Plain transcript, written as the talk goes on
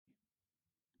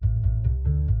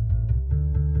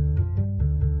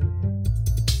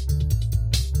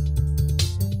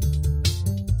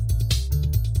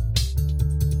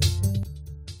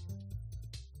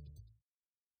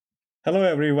Hello,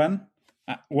 everyone.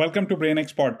 Welcome to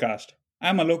BrainX Podcast.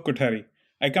 I'm Alok Kothari.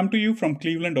 I come to you from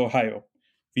Cleveland, Ohio.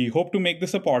 We hope to make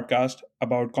this a podcast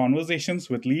about conversations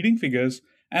with leading figures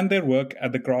and their work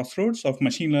at the crossroads of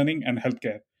machine learning and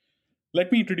healthcare.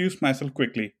 Let me introduce myself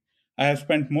quickly. I have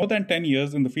spent more than 10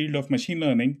 years in the field of machine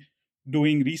learning,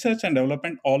 doing research and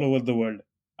development all over the world.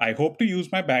 I hope to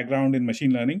use my background in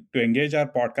machine learning to engage our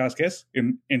podcast guests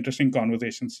in interesting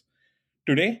conversations.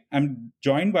 Today, I'm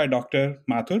joined by Dr.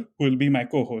 Mathur, who will be my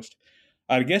co host.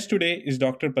 Our guest today is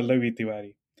Dr. Pallavi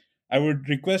Tiwari. I would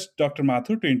request Dr.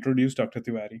 Mathur to introduce Dr.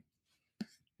 Tiwari.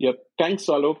 Yep. Thanks,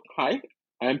 Alok. Hi,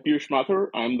 I'm Piyush Mathur.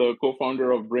 I'm the co-founder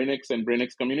of BrainX and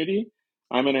BrainX Community.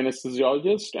 I'm an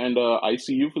anesthesiologist and a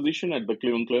ICU physician at the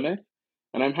Cleveland Clinic.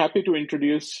 And I'm happy to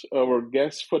introduce our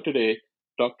guest for today,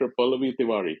 Dr. Pallavi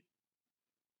Tiwari.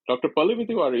 Dr. Pallavi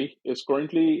Tiwari is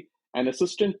currently an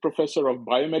assistant professor of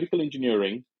biomedical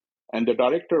engineering and the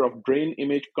director of Brain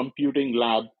Image Computing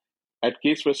Lab at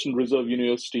Case Western Reserve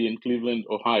University in Cleveland,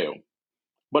 Ohio.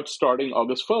 But starting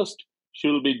August 1st, she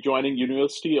will be joining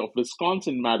University of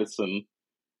Wisconsin-Madison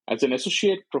as an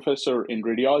associate professor in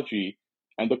radiology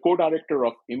and the co-director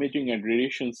of imaging and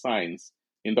radiation science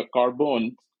in the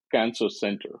Carbone Cancer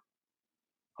Center.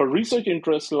 Her research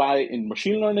interests lie in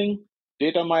machine learning,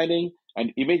 data mining,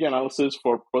 and image analysis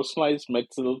for personalized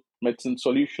medicine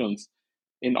solutions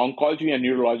in oncology and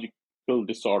neurological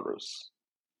disorders.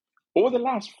 Over the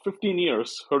last 15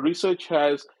 years, her research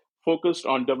has focused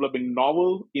on developing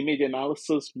novel image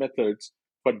analysis methods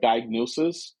for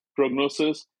diagnosis,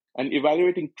 prognosis, and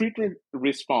evaluating treatment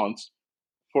response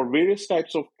for various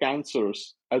types of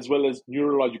cancers as well as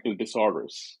neurological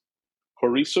disorders. Her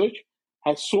research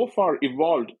has so far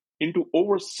evolved into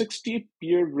over 60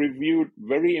 peer reviewed,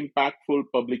 very impactful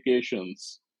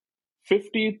publications,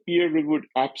 50 peer reviewed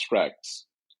abstracts,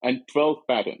 and 12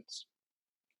 patents.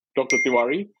 Dr.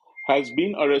 Tiwari has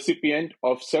been a recipient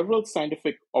of several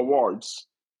scientific awards,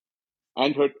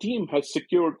 and her team has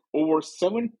secured over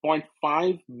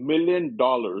 $7.5 million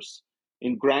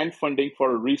in grant funding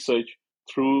for her research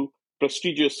through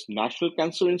prestigious National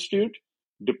Cancer Institute,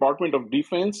 Department of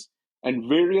Defense, and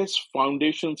various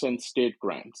foundations and state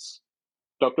grants.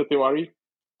 Dr. Tiwari,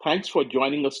 thanks for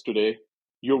joining us today.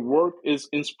 Your work is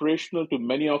inspirational to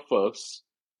many of us,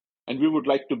 and we would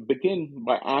like to begin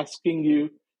by asking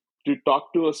you to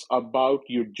talk to us about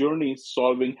your journey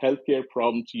solving healthcare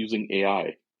problems using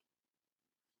AI.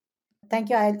 Thank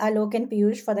you, Alok and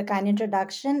Piyush, for the kind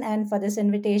introduction and for this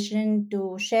invitation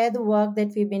to share the work that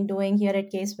we've been doing here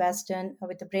at Case Western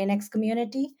with the BrainX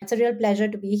community. It's a real pleasure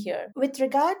to be here. With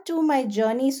regard to my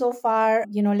journey so far,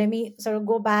 let me sort of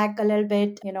go back a little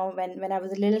bit. When I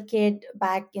was a little kid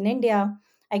back in India,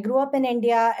 I grew up in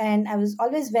India and I was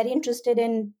always very interested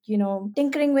in,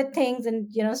 tinkering with things and,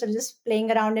 sort of just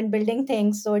playing around and building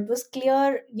things. So it was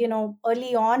clear,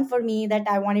 early on for me that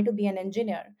I wanted to be an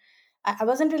engineer. I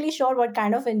wasn't really sure what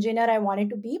kind of engineer I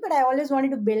wanted to be, but I always wanted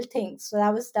to build things. So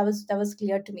that was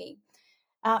clear to me.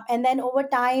 And then over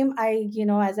time,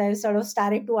 as I sort of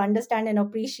started to understand and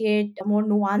appreciate more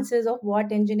nuances of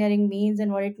what engineering means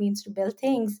and what it means to build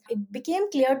things, it became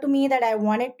clear to me that I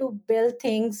wanted to build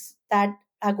things that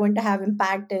are going to have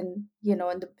impact in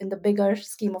the bigger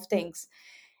scheme of things.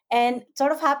 And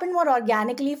sort of happened more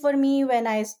organically for me when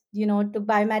I took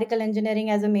biomedical engineering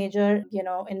as a major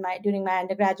in my during my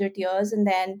undergraduate years, and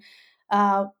then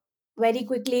uh, very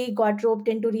quickly got roped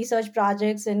into research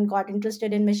projects and got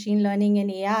interested in machine learning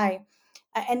and AI.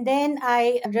 And then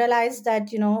I realized that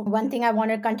one thing I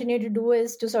want to continue to do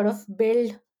is to sort of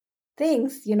build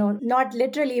things, not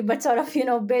literally, but sort of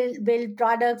build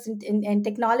products and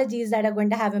technologies that are going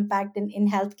to have impact in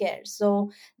healthcare. So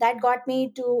that got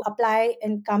me to apply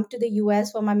and come to the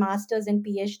US for my master's and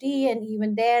PhD. And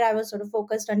even there I was sort of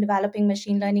focused on developing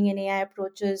machine learning and AI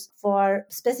approaches for,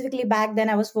 specifically back then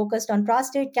I was focused on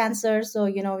prostate cancer. So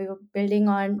we were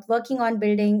working on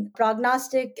building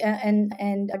prognostic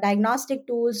and diagnostic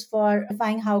tools for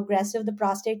defining how aggressive the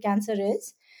prostate cancer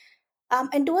is.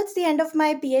 And towards the end of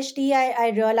my PhD,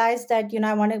 I realized that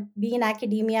I want to be in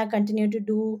academia, continue to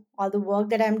do all the work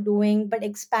that I'm doing, but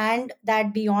expand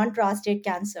that beyond prostate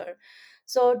cancer.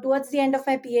 So towards the end of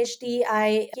my PhD,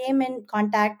 I came in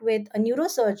contact with a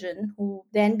neurosurgeon who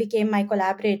then became my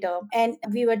collaborator, and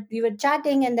we were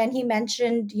chatting, and then he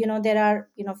mentioned there are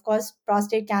of course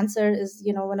prostate cancer is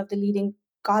one of the leading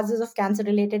causes of cancer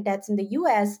related deaths in the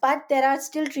US, but there are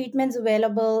still treatments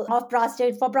available of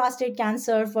prostate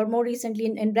cancer. For more recently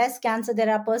in breast cancer, there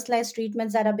are personalized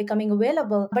treatments that are becoming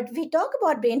available. But if we talk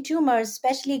about brain tumors,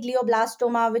 especially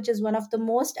glioblastoma, which is one of the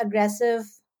most aggressive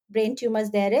brain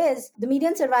tumors there is, the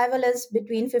median survival is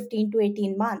between 15 to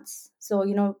 18 months. So,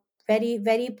 very,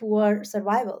 very poor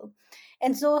survival.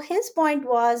 And so his point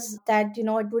was that,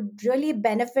 it would really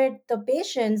benefit the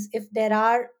patients if there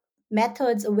are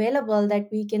methods available that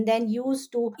we can then use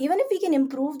to, even if we can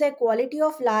improve their quality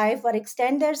of life or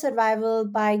extend their survival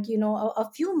by, a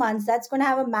few months, that's going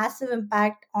to have a massive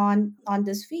impact on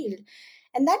this field.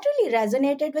 And that really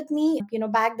resonated with me.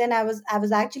 Back then I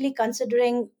was actually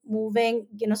considering moving,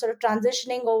 sort of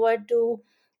transitioning over to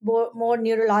more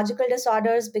neurological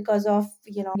disorders because of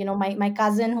my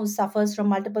cousin who suffers from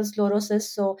multiple sclerosis.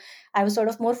 So I was sort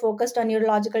of more focused on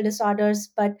neurological disorders.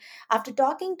 But after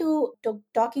talking to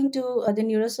the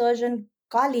neurosurgeon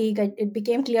colleague, it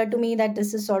became clear to me that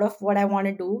this is sort of what I want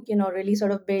to do, really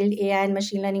sort of build AI and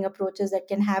machine learning approaches that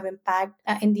can have impact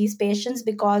in these patients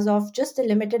because of just the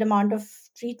limited amount of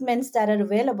treatments that are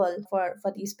available for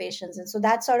these patients. And so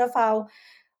that's sort of how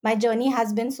my journey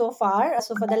has been so far.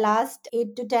 So for the last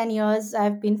 8 to 10 years,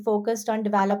 I've been focused on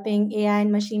developing AI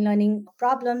and machine learning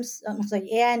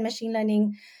AI and machine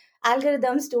learning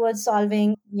algorithms towards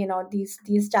solving,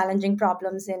 these challenging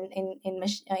problems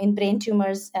in brain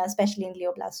tumors, especially in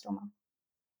glioblastoma.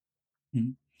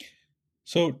 Mhm.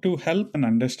 So, to help and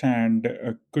understand,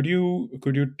 could you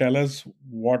tell us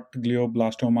what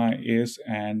glioblastoma is,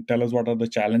 and tell us what are the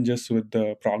challenges with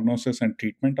the prognosis and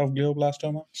treatment of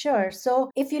glioblastoma? Sure.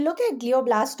 So if you look at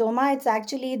glioblastoma, it's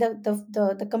actually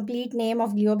the complete name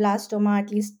of glioblastoma,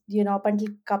 at least, up until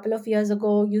a couple of years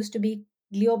ago, used to be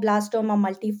glioblastoma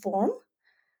multiforme.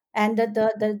 And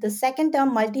the second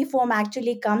term, multiform,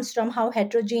 actually comes from how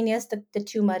heterogeneous the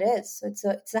tumor is. So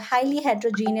it's a highly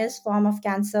heterogeneous form of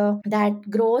cancer that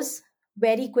grows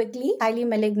very quickly, highly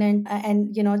malignant.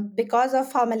 And, because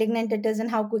of how malignant it is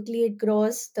and how quickly it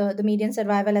grows, the median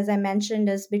survival, as I mentioned,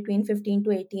 is between 15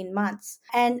 to 18 months.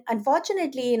 And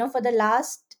unfortunately, for the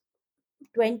last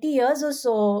 20 years or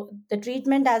so, the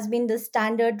treatment has been the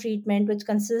standard treatment, which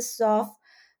consists of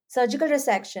surgical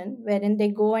resection, wherein they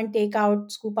go and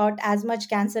scoop out as much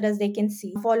cancer as they can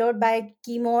see, followed by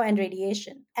chemo and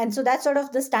radiation. And so that's sort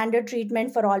of the standard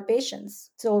treatment for all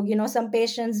patients. So, some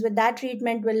patients with that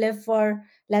treatment will live for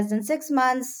less than 6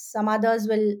 months. Some others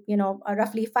will,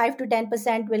 roughly 5 to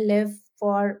 10% will live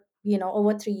for,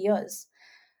 over 3 years.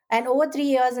 And over 3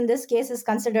 years in this case is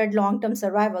considered long-term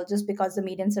survival just because the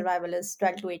median survival is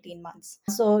 12 to 18 months.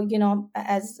 So,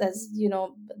 as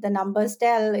the numbers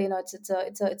tell,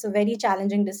 it's a very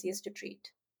challenging disease to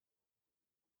treat.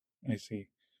 I see.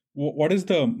 What is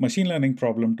the machine learning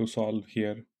problem to solve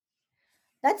here?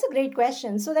 That's a great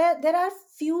question. So there are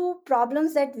few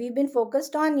problems that we've been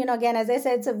focused on. Again, as I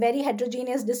said, it's a very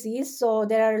heterogeneous disease. So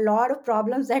there are a lot of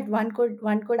problems that one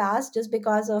could ask just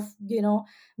because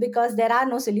there are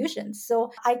no solutions.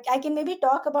 So I can maybe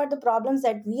talk about the problems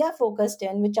that we are focused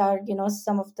in, which are,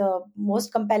 some of the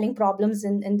most compelling problems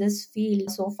in this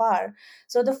field so far.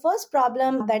 So the first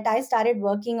problem that I started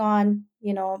working on,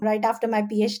 right after my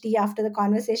PhD, after the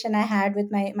conversation I had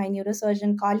with my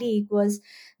neurosurgeon colleague, was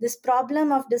this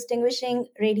problem of distinguishing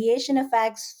radiation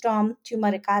effects from tumor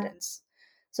recurrence.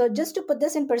 So, just to put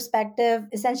this in perspective,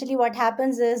 essentially what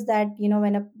happens is that,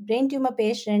 when a brain tumor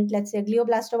patient, let's say a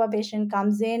glioblastoma patient,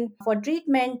 comes in for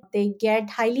treatment, they get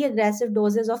highly aggressive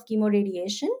doses of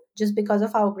chemoradiation just because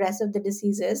of how aggressive the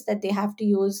disease is, that they have to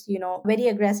use, very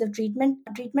aggressive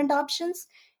treatment options.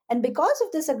 And because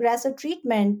of this aggressive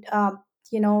treatment,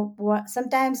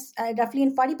 sometimes roughly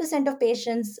in 40% of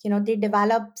patients, they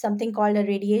develop something called a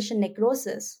radiation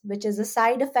necrosis, which is a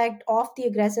side effect of the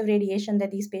aggressive radiation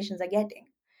that these patients are getting.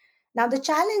 Now, the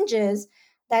challenge is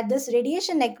that this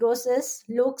radiation necrosis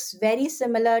looks very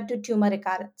similar to tumor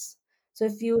recurrence. So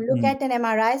if you look Mm. at an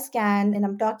MRI scan, and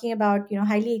I'm talking about,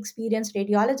 highly experienced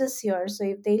radiologists here. So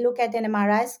if they look at an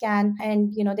MRI scan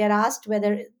and, they're asked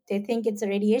whether they think it's a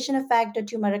radiation effect or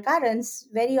tumor recurrence,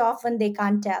 very often they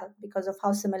can't tell because of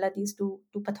how similar these two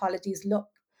pathologies look.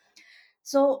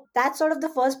 So that's sort of the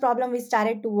first problem we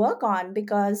started to work on,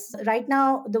 because right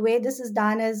now the way this is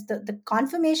done is the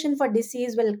confirmation for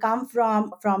disease will come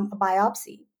from a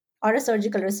biopsy or a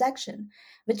surgical resection,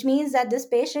 which means that this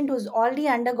patient who's already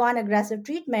undergone aggressive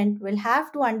treatment will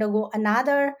have to undergo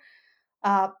another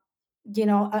uh,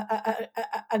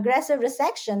 aggressive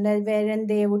resection wherein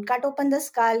they would cut open the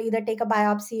skull, either take a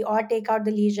biopsy or take out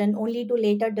the lesion, only to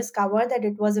later discover that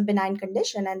it was a benign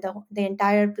condition and the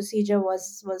entire procedure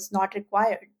was not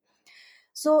required.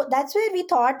 So that's where we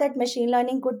thought that machine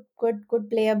learning could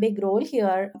play a big role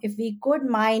here. If we could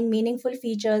mine meaningful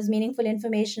features, meaningful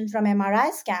information from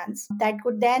MRI scans, that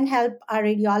could then help our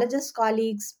radiologist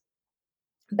colleagues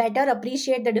better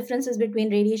appreciate the differences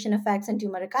between radiation effects and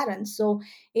tumor recurrence. So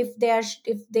if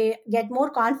they get more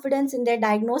confidence in their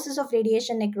diagnosis of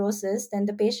radiation necrosis, then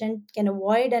the patient can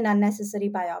avoid an unnecessary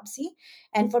biopsy.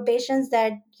 And for patients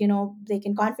that they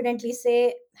can confidently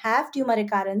say have tumor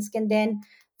recurrence, can then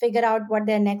figure out what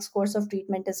their next course of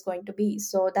treatment is going to be.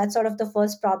 So that's sort of the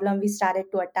first problem we started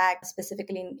to attack,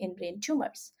 specifically in brain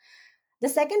tumors. The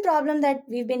second problem that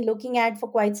we've been looking at for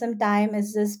quite some time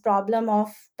is this problem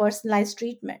of personalized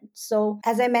treatment. So,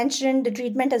 as I mentioned, the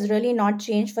treatment has really not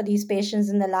changed for these patients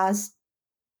in the last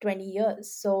 20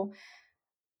 years. So,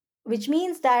 which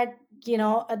means that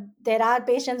there are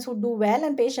patients who do well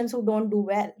and patients who don't do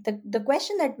well. The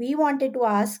question that we wanted to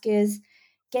ask is,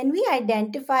 can we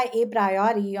identify a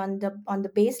priori on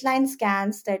the baseline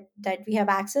scans that we have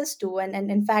access to, and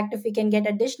in fact, if we can get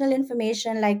additional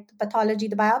information like the pathology,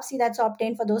 the biopsy that's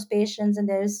obtained for those patients, and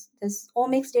there's this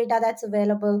omics data that's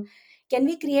available, can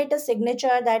we create a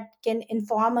signature that can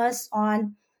inform us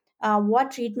on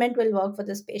what treatment will work for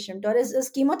this patient? Or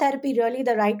is chemotherapy really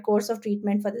the right course of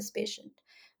treatment for this patient?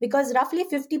 Because roughly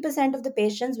 50% of the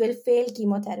patients will fail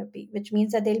chemotherapy, which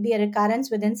means that there'll be a recurrence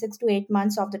within 6 to 8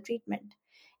 months of the treatment.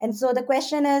 And so the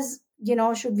question is,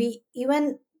 should we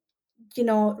even,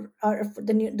 or if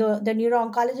the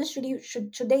neuro-oncologist,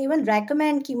 should they even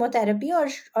recommend chemotherapy,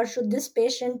 or should this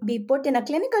patient be put in a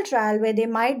clinical trial where they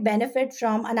might benefit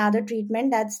from another treatment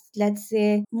that's, let's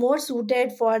say, more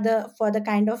suited for the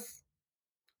kind of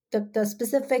the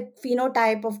specific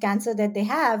phenotype of cancer that they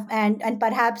have, and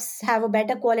perhaps have a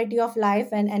better quality of life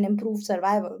and improve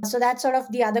survival. So that's sort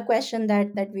of the other question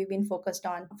that we've been focused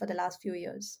on for the last few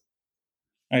years.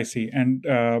 I see. And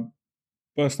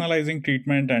personalizing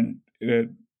treatment, and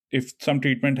if some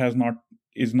treatment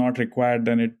is not required,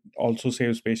 then it also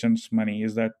saves patients money.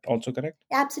 Is that also correct?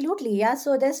 Absolutely, yeah.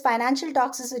 So there's financial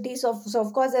toxicity. So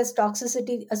of course there's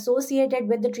toxicity associated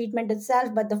with the treatment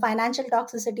itself, but the financial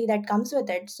toxicity that comes with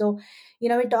it. So,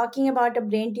 we're talking about a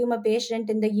brain tumor patient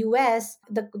in the US.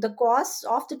 The cost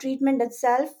of the treatment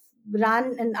itself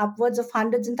run in upwards of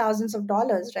hundreds and thousands of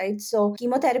dollars, right? So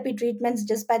chemotherapy treatments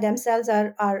just by themselves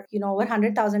are over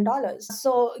 $100,000.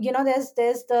 So there's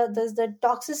the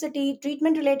toxicity,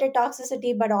 treatment related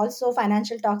toxicity, but also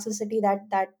financial toxicity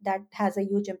that has a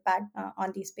huge impact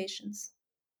on these patients.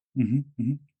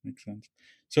 Makes sense.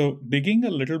 So digging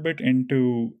a little bit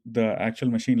into the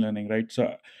actual machine learning, right?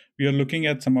 So we are looking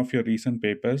at some of your recent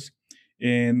papers.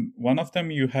 In one of them,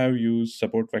 you have used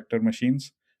support vector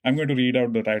machines. I'm going to read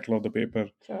out the title of the paper.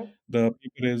 Sure. The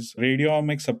paper is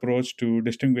Radiomics Approach to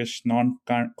Distinguish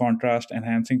Non-Contrast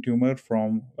Enhancing Tumor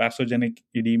from Vasogenic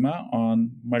Edema on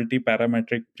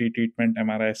Multiparametric Pretreatment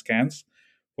MRI Scans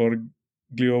for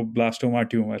Glioblastoma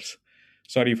Tumors.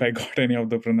 Sorry if I got any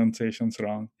of the pronunciations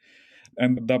wrong.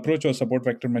 And the approach was support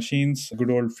vector machines,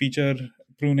 good old feature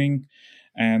pruning,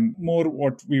 and more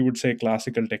what we would say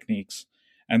classical techniques.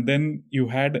 And then you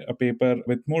had a paper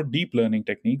with more deep learning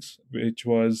techniques, which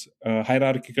was a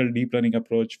hierarchical deep learning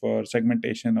approach for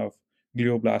segmentation of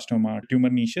glioblastoma tumor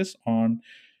niches on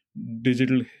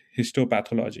digital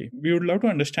histopathology. We would love to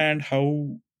understand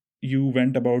how you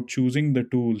went about choosing the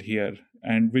tool here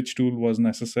and which tool was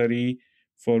necessary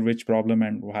for which problem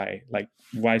and why. Like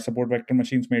why support vector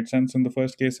machines made sense in the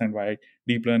first case and why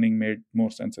deep learning made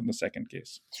more sense in the second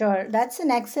case. Sure, that's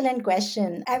an excellent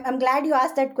question. I'm glad you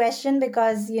asked that question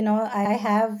because I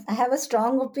have a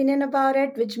strong opinion about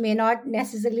it, which may not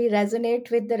necessarily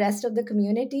resonate with the rest of the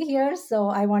community here. So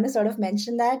I want to sort of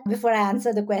mention that before I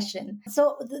answer the question.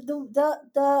 So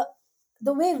the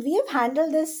way we've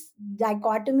handled this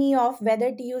dichotomy of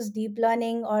whether to use deep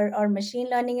learning or machine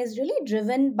learning is really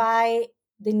driven by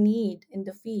the need in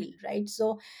the field, right?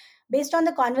 So based on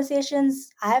the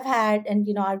conversations I've had and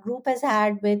our group has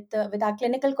had with our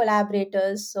clinical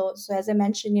collaborators. So as I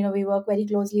mentioned, we work very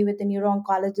closely with the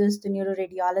neuro-oncologists, the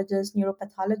neuroradiologists,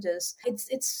 neuropathologists.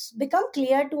 It's become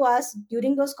clear to us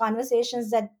during those conversations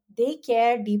that they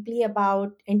care deeply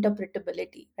about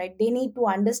interpretability, right? They need to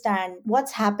understand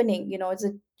what's happening. Is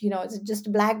it just a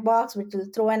black box which will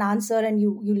throw an answer and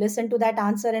you listen to that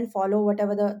answer and follow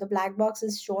whatever the black box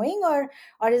is showing,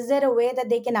 or is there a way that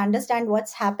they can understand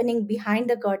what's happening behind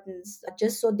the curtains,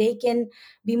 just so they can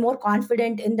be more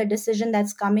confident in the decision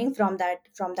that's coming from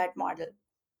that model?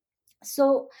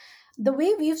 So the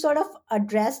way we've sort of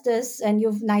addressed this, and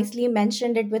you've nicely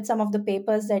mentioned it with some of the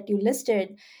papers that you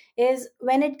listed, is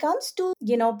when it comes to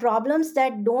problems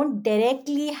that don't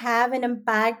directly have an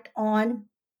impact on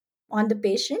the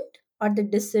patient or the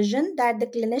decision that the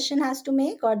clinician has to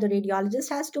make or the radiologist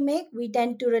has to make, we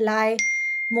tend to rely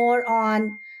more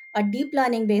on a deep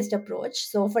learning based approach.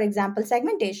 So for example,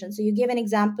 segmentation. So you gave an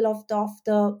example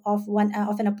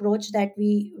of an approach that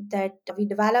we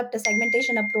developed, a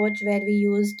segmentation approach where we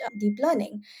used deep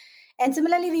learning. And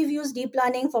similarly, we've used deep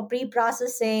learning for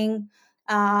pre-processing,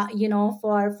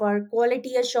 for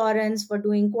quality assurance, for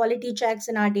doing quality checks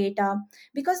in our data,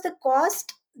 because the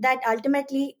cost that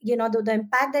ultimately, the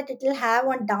impact that it will have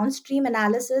on downstream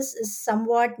analysis is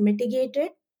somewhat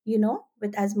mitigated,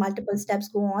 with as multiple steps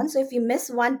go on. So if you miss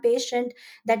one patient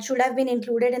that should have been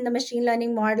included in the machine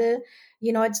learning model,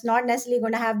 it's not necessarily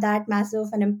going to have that massive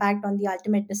of an impact on the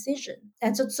ultimate decision.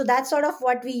 And so that's sort of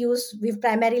what we've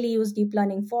primarily used deep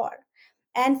learning for.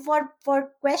 And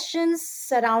for questions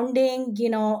surrounding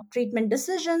treatment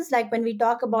decisions, like when we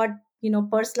talk about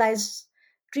personalized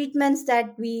treatments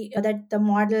that the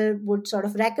model would sort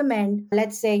of recommend,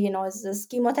 let's say, is this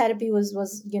chemotherapy was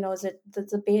is it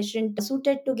the patient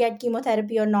suited to get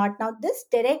chemotherapy or not. Now this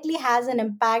directly has an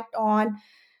impact on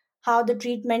how the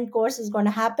treatment course is going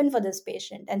to happen for this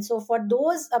patient. And so for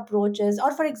those approaches,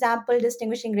 or for example,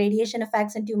 distinguishing radiation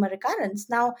effects and tumor recurrence,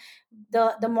 now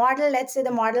the model, let's say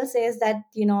the model says that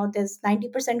there's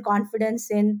 90%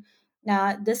 confidence in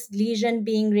this lesion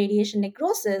being radiation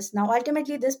necrosis. Now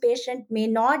ultimately this patient may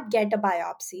not get a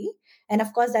biopsy, and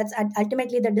of course that's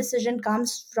ultimately the decision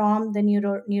comes from the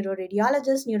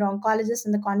neuroradiologist, neuro-oncologist,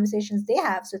 and the conversations they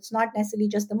have. So it's not necessarily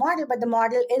just the model, but the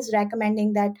model is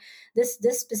recommending that this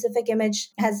specific image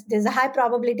there's a high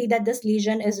probability that this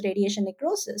lesion is radiation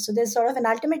necrosis. So there's sort of an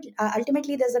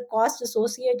ultimately there's a cost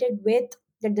associated with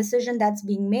the decision that's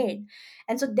being made.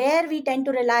 And so there we tend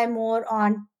to rely more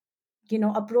on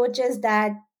approaches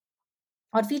that,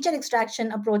 or feature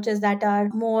extraction approaches that are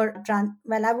more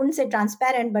well, I wouldn't say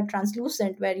transparent, but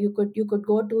translucent, where you could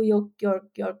go to your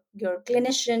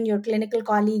clinician, your clinical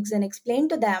colleagues, and explain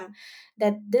to them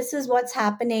that this is what's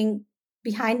happening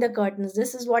behind the curtains,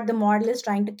 this is what the model is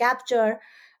trying to capture.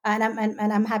 And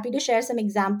I'm happy to share some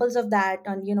examples of that,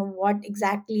 on what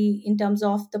exactly in terms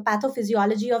of the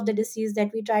pathophysiology of the disease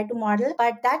that we try to model.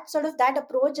 But that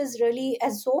approach is really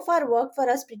has so far worked for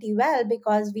us pretty well,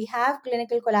 because we have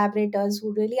clinical collaborators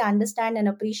who really understand and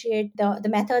appreciate the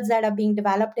methods that are being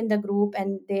developed in the group,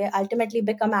 and they ultimately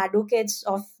become advocates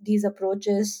of these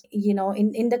approaches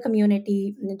in the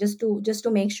community, just to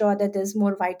make sure that there's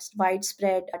more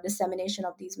widespread dissemination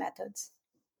of these methods.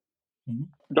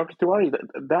 Dr. Tiwari,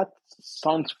 that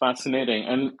sounds fascinating.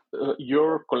 And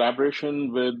your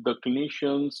collaboration with the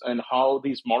clinicians and how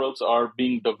these models are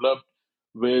being developed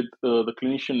with the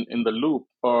clinician in the loop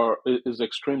is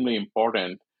extremely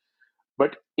important.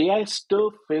 But AI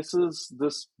still faces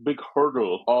this big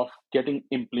hurdle of getting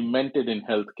implemented in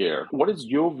healthcare. What is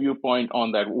your viewpoint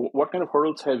on that? What kind of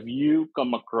hurdles have you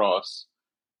come across,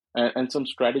 and some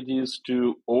strategies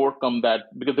to overcome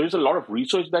that? Because there's a lot of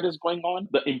research that is going on.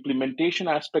 The implementation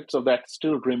aspects of that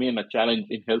still remain a challenge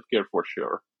in healthcare for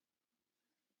sure.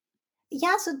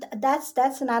 Yeah, so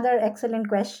that's another excellent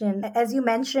question. As you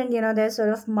mentioned, there's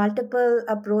sort of multiple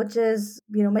approaches,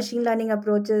 machine learning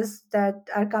approaches that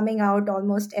are coming out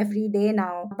almost every day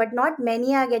now, but not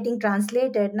many are getting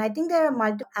translated. And I think there are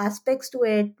multiple aspects to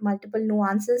it, multiple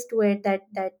nuances to it that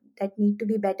need to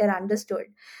be better understood.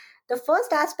 The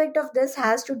first aspect of this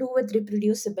has to do with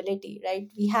reproducibility, right?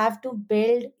 We have to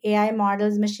build AI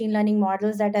models, machine learning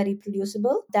models that are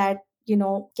reproducible, that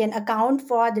can account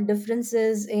for the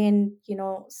differences in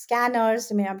scanners.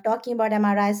 I mean, I'm talking about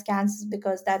MRI scans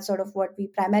because that's sort of what we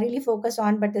primarily focus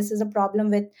on, but this is a problem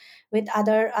with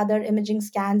other imaging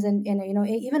scans, and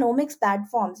even omics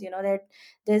platforms. That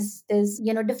there's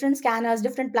different scanners,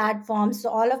 different platforms, so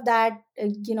all of that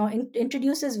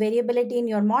introduces variability in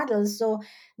your models. So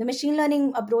the machine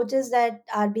learning approaches that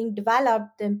are being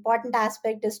developed, the important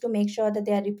aspect is to make sure that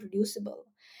they are reproducible.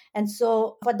 And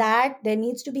so for that, there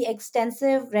needs to be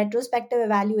extensive retrospective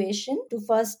evaluation to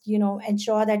first,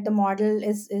 ensure that the model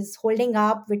is holding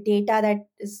up with data that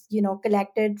is,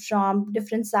 collected from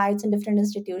different sites and different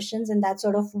institutions. And that's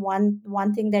sort of one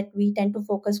thing that we tend to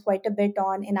focus quite a bit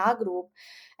on in our group.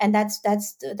 And that's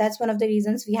one of the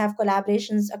reasons we have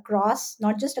collaborations across,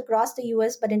 not just across the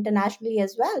US, but internationally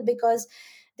as well, because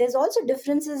there's also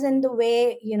differences in the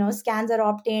way scans are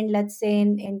obtained, let's say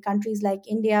in countries like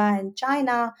India and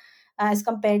China, as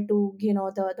compared to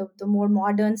the more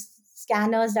modern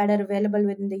scanners that are available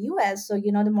within the US. So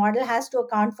the model has to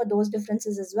account for those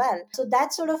differences as well. So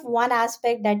that's sort of one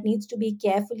aspect that needs to be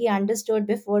carefully understood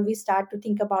before we start to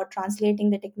think about translating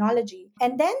the technology.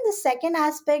 And then the second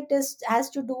aspect has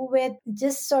to do with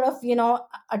just sort of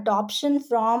adoption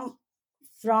from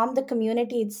the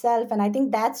community itself. And I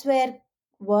think that's where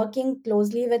working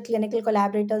closely with clinical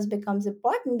collaborators becomes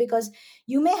important, because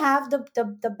you may have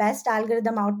the best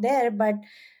algorithm out there, but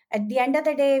at the end of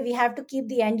the day we have to keep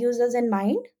the end users in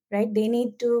mind, right? They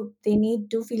need to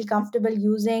feel comfortable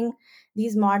using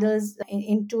these models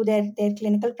into their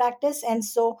clinical practice. And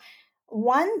so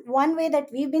one way that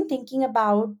we've been thinking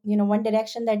about, one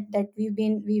direction that we've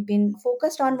been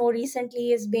focused on more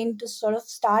recently has been to sort of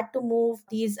start to move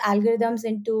these algorithms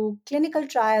into clinical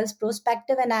trials,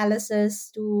 prospective analysis,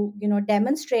 to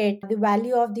demonstrate the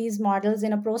value of these models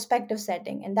in a prospective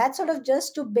setting. And that's sort of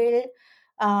just to build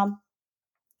um,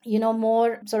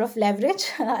 more sort of leverage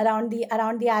around the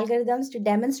algorithms, to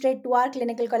demonstrate to our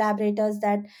clinical collaborators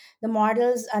that the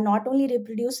models are not only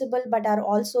reproducible but are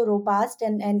also robust,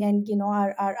 and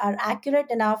are accurate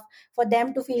enough for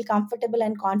them to feel comfortable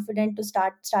and confident to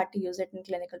start to use it in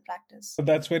clinical practice. So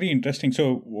that's very interesting.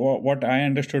 So what I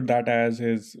understood that as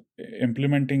is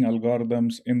implementing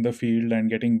algorithms in the field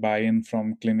and getting buy-in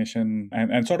from clinician,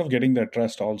 and sort of getting their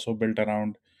trust also built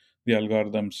around the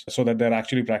algorithms so that they're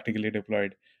actually practically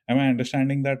deployed. Am I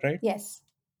understanding that right? Yes.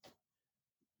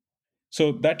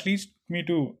 So that leads me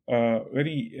to a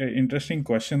very interesting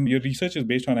question. Your research is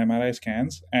based on MRI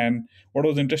scans, and what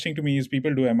was interesting to me is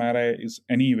people do MRIs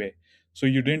anyway. So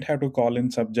you didn't have to call in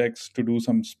subjects to do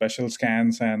some special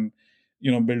scans and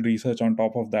build research on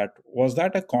top of that. Was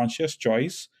that a conscious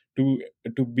choice to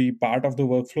be part of the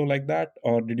workflow like that,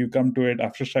 or did you come to it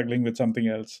after struggling with something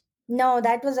else? No,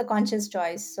 that was a conscious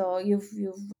choice. So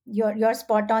you're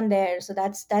spot on there. So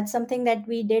that's something that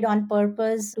we did on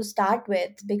purpose to start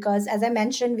with, because as I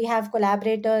mentioned, we have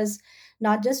collaborators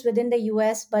not just within the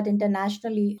US but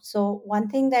internationally. So one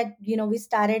thing that we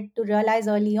started to realize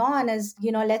early on is,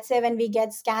 let's say when we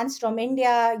get scans from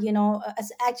India,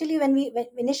 actually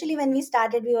initially when we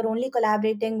started, we were only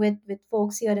collaborating with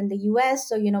folks here in the US.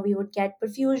 So we would get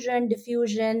perfusion,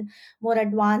 diffusion, more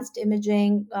advanced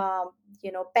imaging,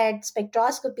 PET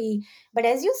spectroscopy. But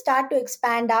as you start to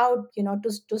expand out,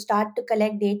 to start to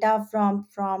collect data from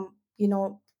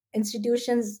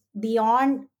institutions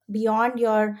beyond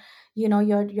your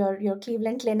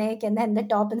Cleveland Clinic, and then the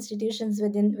top institutions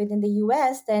within the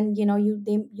US, then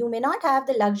you may not have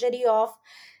the luxury of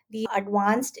the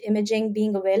advanced imaging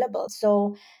being available.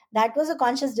 So that was a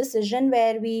conscious decision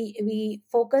where we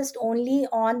focused only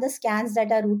on the scans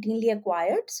that are routinely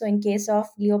acquired. So in case of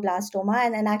glioblastoma,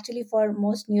 and actually for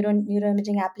most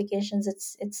neuroimaging applications,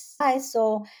 it's high.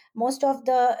 So most of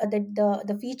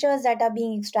the features that are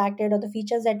being extracted, or the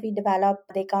features that we develop,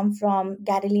 they come from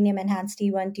gadolinium enhanced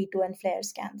T1, T2, and FLAIR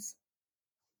scans.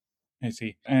 I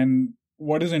see. And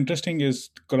what is interesting is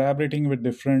collaborating with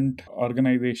different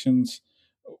organizations,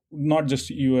 not just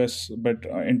US, but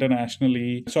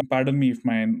internationally. So, pardon me if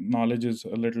my knowledge is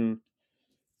a little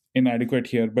inadequate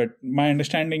here, but my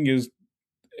understanding is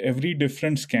every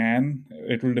different scan,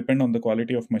 it will depend on the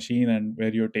quality of machine and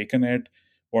where you're taken it,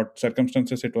 what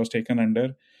circumstances it was taken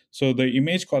under. So, the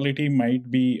image quality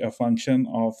might be a function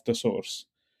of the source.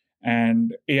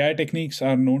 And AI techniques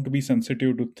are known to be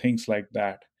sensitive to things like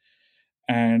that.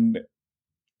 And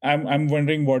I'm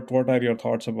wondering what are your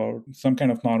thoughts about some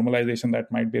kind of normalization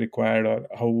that might be required, or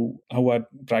how are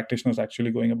practitioners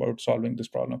actually going about solving this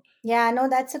problem? Yeah, no,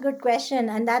 that's a good question.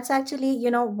 And that's actually,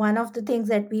 one of the things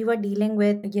that we were dealing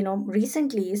with,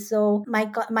 recently. So my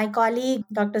colleague,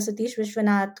 Dr. Satish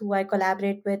Vishwanath, who I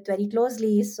collaborate with very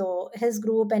closely, so his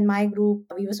group and my group,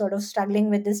 we were sort of struggling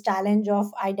with this challenge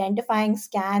of identifying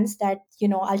scans that,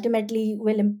 ultimately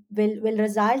will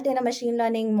result in a machine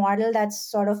learning model that's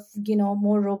sort of,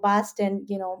 more robust and,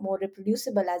 more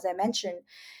reproducible, as I mentioned.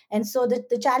 And so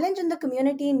the challenge in the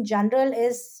community in general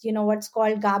is, what's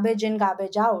called garbage in,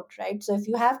 garbage out, right? So if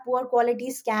you have poor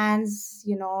quality scans,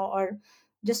 or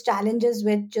just challenges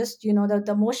with just,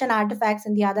 the motion artifacts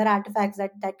and the other artifacts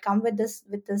that come with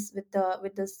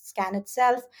the scan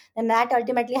itself, then that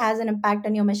ultimately has an impact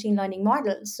on your machine learning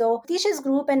model. So Tisha's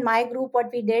group and my group,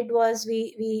 what we did was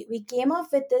we came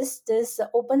up with this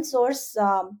open source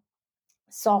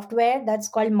software that's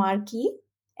called Marquee.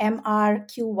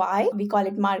 MRQY, we call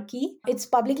it Marquee. It's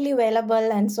publicly available,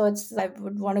 and so I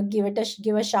would want to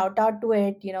give a shout out to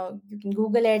it. You can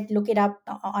Google it, look it up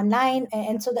online,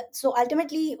 and so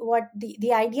ultimately, what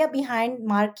the idea behind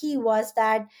Marquee was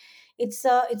that it's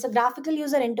a graphical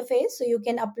user interface, so you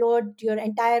can upload your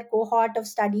entire cohort of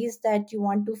studies that you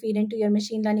want to feed into your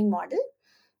machine learning model,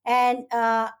 and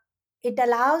it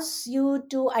allows you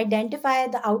to identify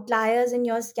the outliers in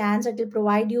your scans. It will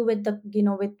provide you with the,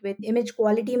 with image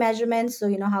quality measurements.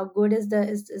 So how good is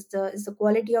the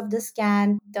quality of the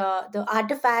scan, the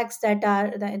artifacts that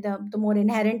are the more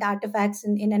inherent artifacts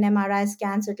in an MRI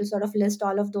scan. So it will sort of list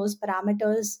all of those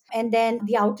parameters, and then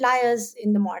the outliers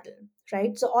in the model,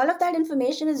 right? So all of that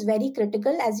information is very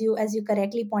critical, as you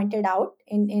correctly pointed out,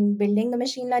 in building the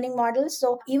machine learning models.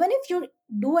 So even if you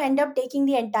do end up taking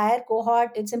the entire cohort,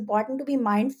 it's important to be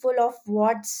mindful of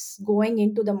what's going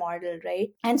into the model, right?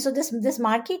 And so this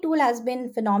Marquee tool has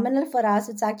been phenomenal for us.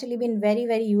 It's actually been very,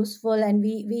 very useful, and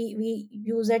we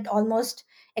use it almost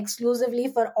exclusively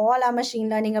for all our machine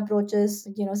learning approaches,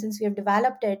 since we have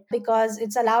developed it, because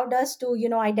it's allowed us to,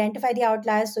 identify the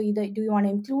outliers. So either do you want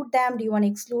to include them, do you want to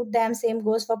exclude them? Same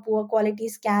goes for poor quality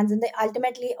scans, and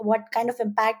ultimately what kind of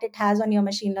impact it has on your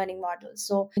machine learning models.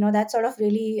 So that sort of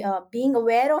really being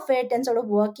aware of it and sort of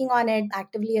working on it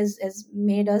actively has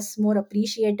made us more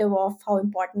appreciative of how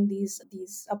important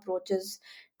these approaches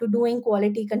to doing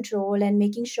quality control and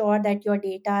making sure that your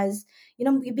data is,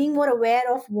 being more aware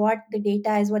of what the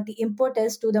data is, what the input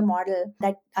is to the model,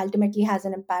 that ultimately has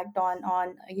an impact on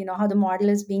how the model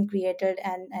is being created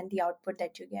and the output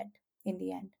that you get in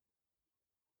the end.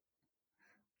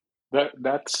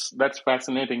 That's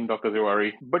fascinating, Dr.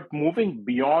 Tiwari. But moving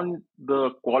beyond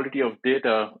the quality of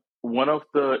data, one of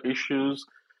the issues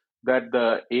that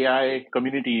the AI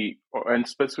community, and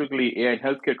specifically AI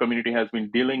healthcare community, has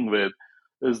been dealing with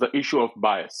is the issue of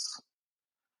bias.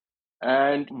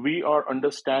 And we are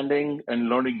understanding and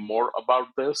learning more about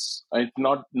this. It's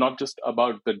not just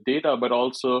about the data, but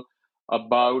also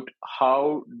about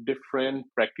how different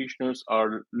practitioners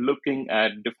are looking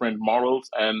at different models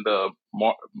and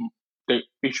the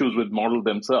issues with model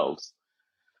themselves.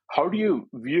 How do you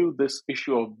view this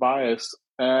issue of bias?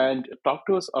 And talk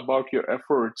to us about your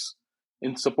efforts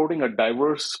in supporting a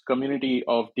diverse community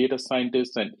of data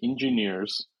scientists and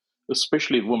engineers,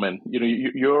 especially women.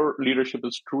 Your leadership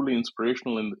is truly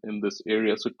inspirational in this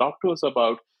area. So talk to us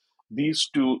about these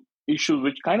two issues,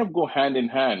 which kind of go hand in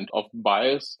hand, of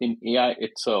bias in AI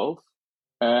itself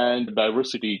and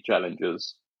diversity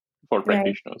challenges for Right.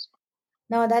 practitioners.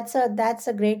 No, that's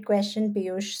a great question,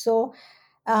 Piyush. So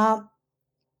uh,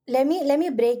 let me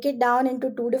break it down into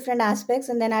two different aspects,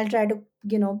 and then I'll try to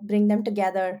bring them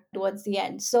together towards the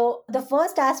end. So the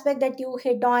first aspect that you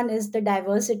hit on is the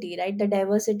diversity, right? The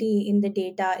diversity in the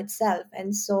data itself.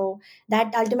 And so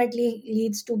that ultimately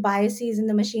leads to biases in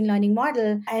the machine learning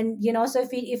model. And so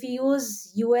if we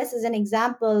use US as an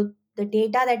example, the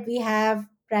data that we have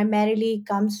primarily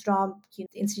comes from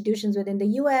institutions within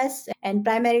the US and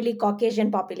primarily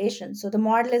Caucasian population. So the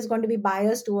model is going to be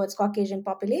biased towards Caucasian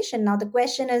population. Now the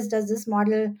question is, does this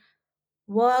model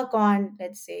work on,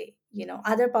 let's say,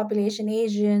 other population,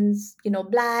 Asians,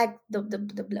 Black,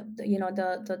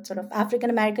 the sort of African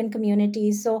American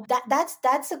communities? So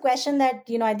that's a question that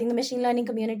I think the machine learning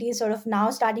community is sort of now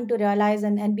starting to realize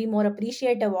and be more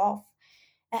appreciative of.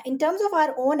 In terms of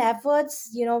our own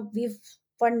efforts, we've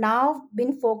for now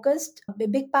been focused. A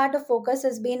big part of focus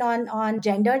has been on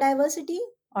gender diversity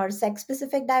or sex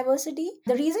specific diversity.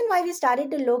 The reason why we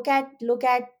started to look at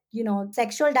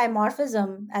sexual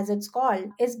dimorphism, as it's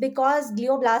called, is because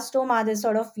glioblastoma, this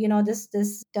sort of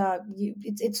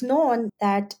it's known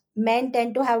that men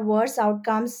tend to have worse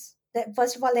outcomes.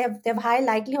 First of all, they have high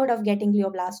likelihood of getting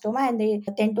glioblastoma, and they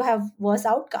tend to have worse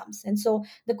outcomes. And so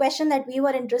the question that we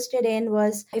were interested in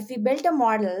was, if we built a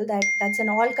model that's an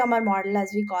all-comer model,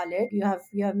 as we call it, you have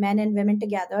men and women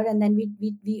together, and then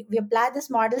we apply this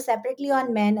model separately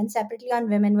on men and separately on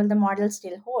women, will the model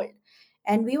still hold?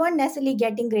 And we weren't necessarily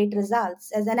getting great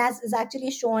results, as is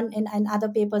actually shown in other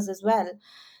papers as well.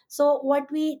 So what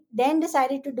we then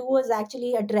decided to do was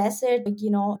actually address it,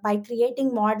 by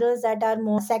creating models that are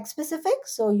more sex specific.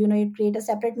 So, you create a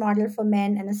separate model for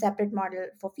men and a separate model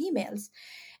for females.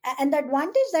 And the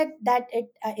advantage that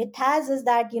it has is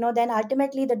that then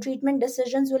ultimately the treatment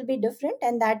decisions will be different,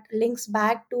 and that links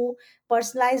back to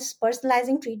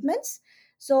personalizing treatments.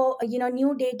 So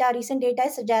recent data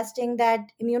is suggesting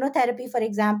that immunotherapy, for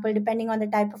example, depending on the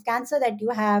type of cancer that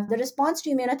you have, the response to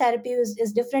immunotherapy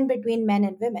is different between men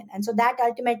and women. And so that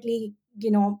ultimately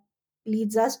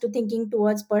leads us to thinking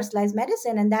towards personalized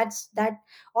medicine. And that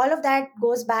all of that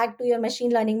goes back to your machine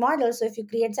learning model. So if you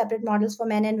create separate models for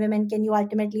men and women, can you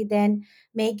ultimately then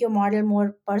make your model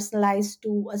more personalized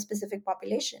to a specific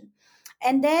population?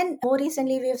 And then more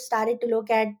recently, we've started to look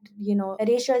at,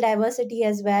 racial diversity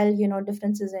as well,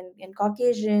 differences in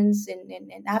Caucasians,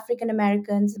 in African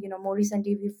Americans. More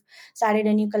recently, we've started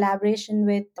a new collaboration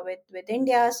with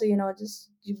India. So,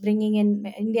 just bringing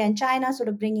in India and China, sort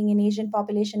of bringing in Asian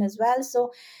population as well.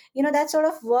 So, that's sort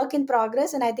of work in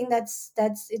progress. And I think it's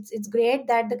great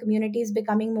that the community is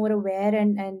becoming more aware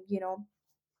and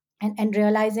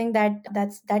realizing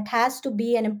that has to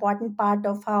be an important part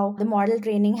of how the model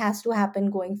training has to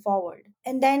happen going forward.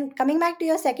 And then coming back to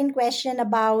your second question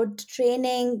about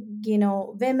training,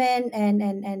 women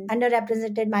and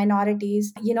underrepresented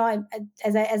minorities,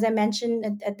 as I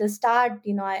mentioned at the start,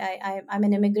 I'm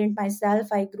an immigrant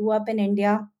myself. I grew up in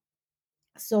India.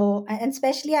 So, and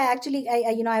especially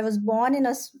I was born in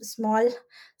a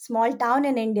small town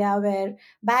in India, where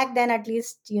back then, at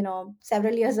least,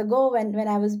 several years ago, when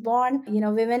I was born,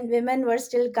 women were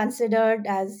still considered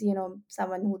as,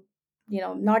 someone who,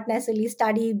 not necessarily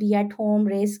study, be at home,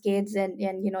 raise kids, and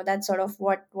that's sort of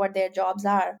what their jobs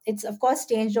are. It's of course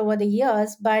changed over the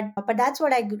years, but that's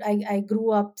what I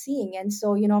grew up seeing. And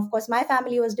so, of course, my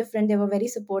family was different. They were very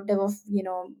supportive of,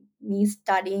 me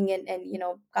studying and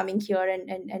coming here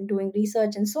and doing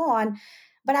research and so on.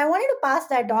 But I wanted to pass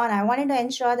that on. I wanted to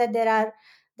ensure that there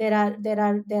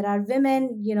are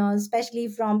women, especially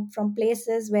from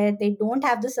places where they don't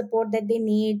have the support that they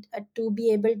need, to be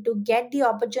able to get the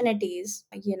opportunities,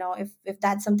 if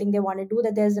that's something they want to do,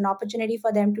 that there's an opportunity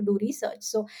for them to do research.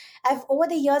 So I've over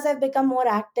the years, I've become more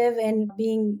active in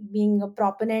being a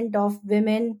proponent of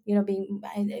women, being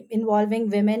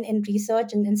involving women in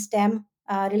research and in STEM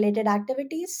related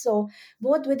activities. So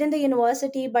both within the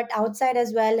university, but outside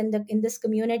as well, in this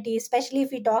community, especially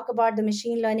if we talk about the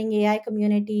machine learning AI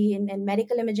community and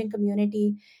medical imaging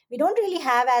community, we don't really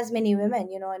have as many women.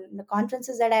 In the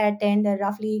conferences that I attend, there are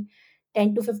roughly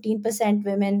 10 to 15%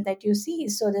 women that you see.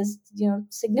 So there's,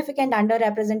 significant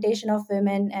underrepresentation of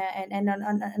women, and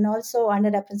also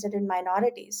underrepresented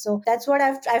minorities. So that's what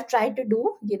I've tried to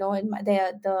do. In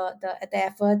the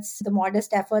efforts, the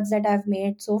modest efforts that I've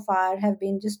made so far have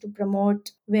been just to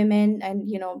promote women,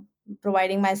 and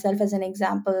providing myself as an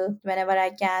example whenever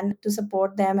I can, to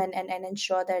support them and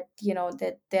ensure that,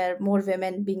 that there are more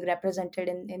women being represented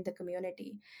in the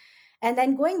community. And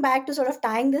then going back to sort of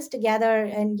tying this together,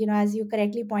 and as you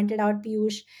correctly pointed out,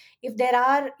 Piyush, if there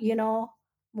are,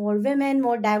 more women,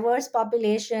 more diverse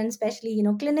population, especially,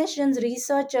 clinicians,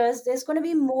 researchers, there's going to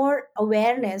be more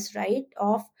awareness, right,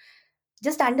 of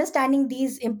just understanding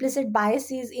these implicit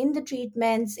biases in the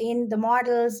treatments, in the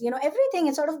models, everything.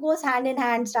 It sort of goes hand in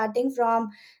hand, starting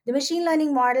from the machine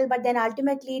learning model, but then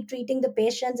ultimately treating the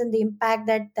patients and the impact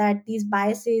that these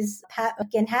biases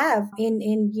can have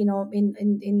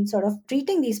in sort of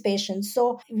treating these patients.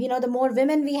 So, the more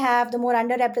women we have, the more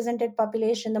underrepresented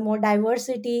population, the more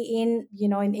diversity in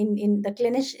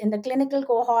the clinical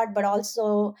cohort, but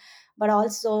also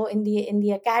in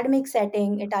the academic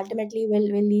setting, it ultimately will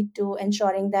lead to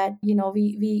ensuring that,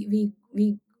 we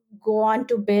go on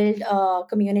to build a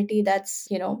community that's,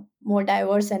 more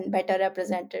diverse and better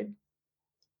represented.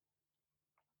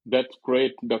 That's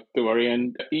great, Dr. Tiwari.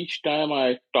 And each time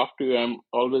I talk to you, I'm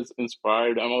always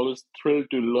inspired. I'm always thrilled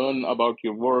to learn about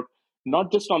your work,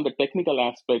 not just on the technical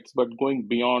aspects, but going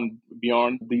beyond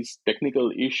these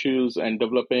technical issues and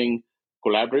developing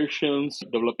collaborations,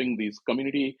 developing these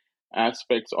community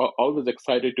aspects. Always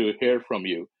excited to hear from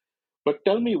you. But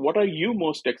tell me, what are you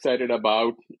most excited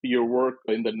about your work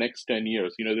in the next 10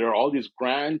 years? There are all these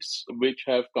grants which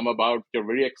have come about. They're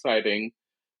very exciting.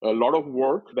 A lot of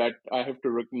work that I have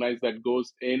to recognize that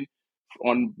goes in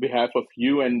on behalf of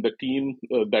you and the team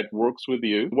that works with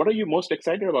you. What are you most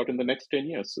excited about in the next 10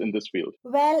 years in this field?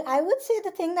 Well, I would say the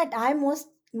thing that I'm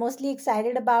mostly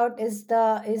excited about is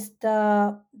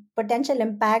the potential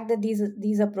impact that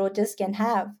these approaches can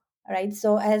have. Right.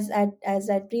 So as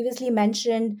I previously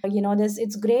mentioned, this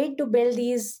it's great to build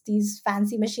these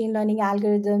fancy machine learning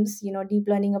algorithms, deep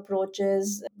learning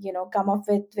approaches, come up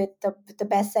with the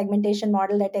best segmentation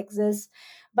model that exists.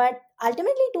 But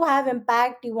ultimately, to have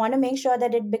impact, you want to make sure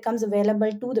that it becomes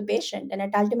available to the patient, and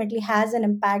it ultimately has an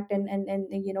impact in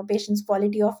patient's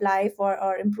quality of life,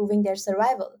 or improving their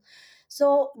survival.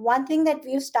 So one thing that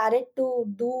we've started to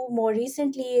do more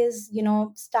recently is,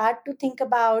 start to think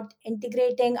about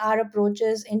integrating our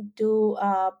approaches into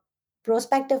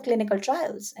prospective clinical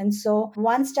trials. And so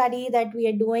one study that we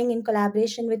are doing in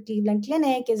collaboration with Cleveland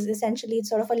Clinic is essentially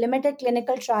sort of a limited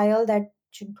clinical trial that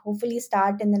should hopefully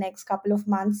start in the next couple of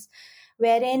months,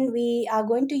 wherein we are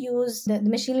going to use the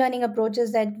machine learning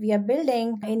approaches that we are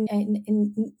building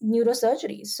in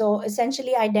neurosurgery. So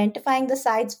essentially identifying the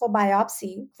sites for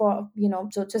biopsy for,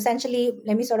 so essentially,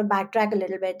 let me sort of backtrack a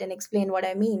little bit and explain what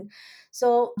I mean.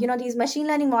 So, these machine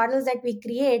learning models that we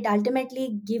create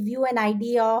ultimately give you an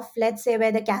idea of, let's say,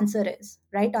 where the cancer is,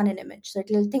 right, on an image. So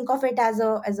it'll think of it as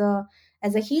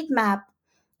a heat map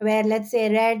where, let's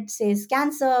say, red says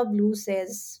cancer, blue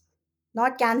says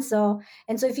not cancer.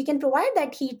 And so if you can provide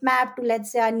that heat map to,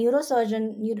 let's say, our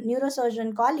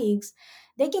neurosurgeon colleagues,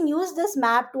 they can use this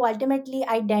map to ultimately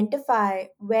identify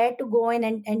where to go in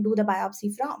and do the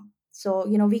biopsy from. So,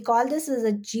 we call this as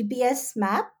a GPS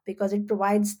map because it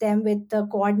provides them with the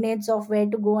coordinates of where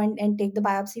to go and take the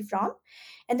biopsy from.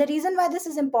 And the reason why this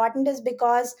is important is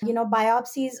because,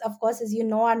 biopsies, of course, as you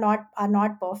know, are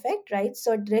not perfect, right?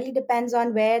 So it really depends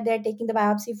on where they're taking the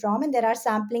biopsy from, and there are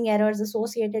sampling errors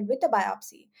associated with the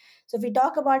biopsy. So if we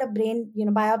talk about a brain,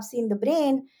 biopsy in the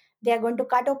brain, they are going to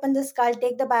cut open the skull,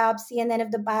 take the biopsy, and then if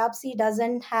the biopsy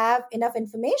doesn't have enough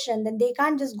information, then they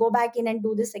can't just go back in and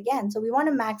do this again. So we want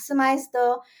to maximize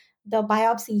the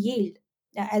biopsy yield,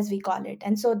 as we call it.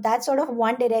 And so that's sort of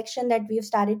one direction that we've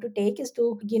started to take, is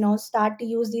to start to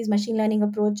use these machine learning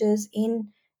approaches in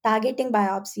targeting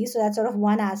biopsy. So that's sort of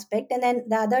one aspect. And then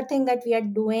the other thing that we are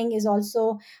doing is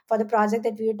also for the project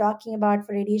that we were talking about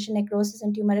for radiation necrosis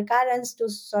and tumor recurrence, to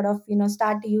sort of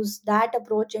start to use that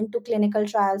approach into clinical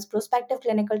trials, prospective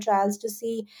clinical trials, to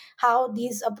see how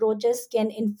these approaches can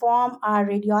inform our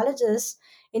radiologists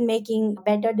in making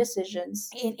better decisions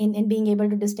in being able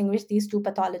to distinguish these two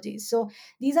pathologies. So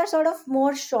these are sort of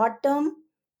more short term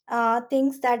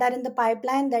things that are in the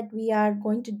pipeline that we are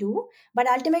going to do. But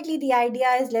ultimately, the idea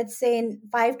is, let's say, in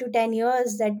 5 to 10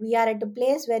 years, that we are at a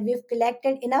place where we've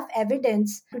collected enough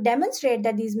evidence to demonstrate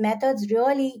that these methods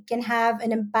really can have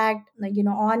an impact,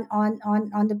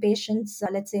 on the patients,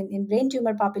 let's say in brain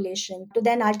tumor population, to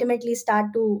then ultimately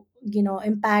start to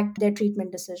impact their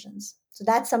treatment decisions. So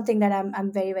that's something that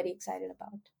I'm very, very excited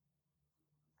about.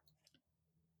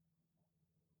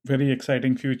 Very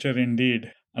exciting future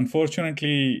indeed.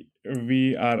 Unfortunately,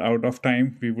 we are out of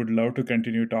time. We would love to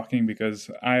continue talking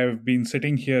because I have been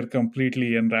sitting here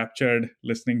completely enraptured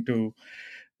listening to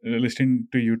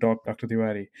you talk, Dr.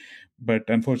 Tiwari. But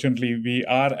unfortunately, we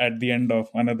are at the end of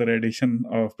another edition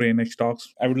of BrainX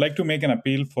Talks. I would like to make an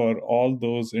appeal for all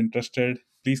those interested.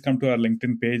 Please come to our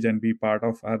LinkedIn page and be part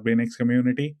of our BrainX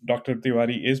community. Dr.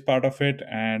 Tiwari is part of it,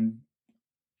 and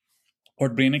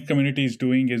what BrainX community is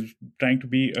doing is trying to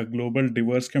be a global,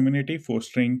 diverse community,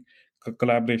 fostering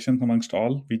collaborations amongst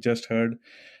all. We just heard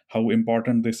how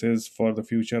important this is for the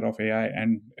future of AI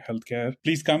and healthcare.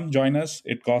 Please come join us.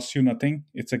 It costs you nothing.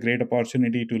 It's a great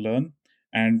opportunity to learn,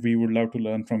 and we would love to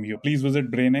learn from you. Please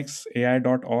visit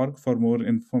brainxai.org for more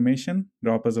information.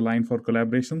 Drop us a line for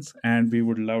collaborations, and we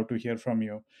would love to hear from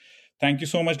you. Thank you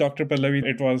so much, Dr. Pallavi.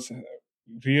 It was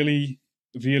really,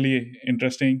 really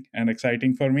interesting and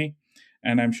exciting for me.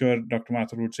 And I'm sure Dr.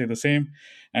 Mathur would say the same.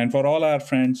 And for all our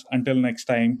friends, until next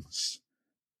time,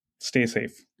 stay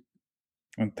safe.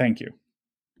 And thank you.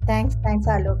 Thanks,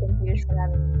 Alok and Piyush, for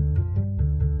having me.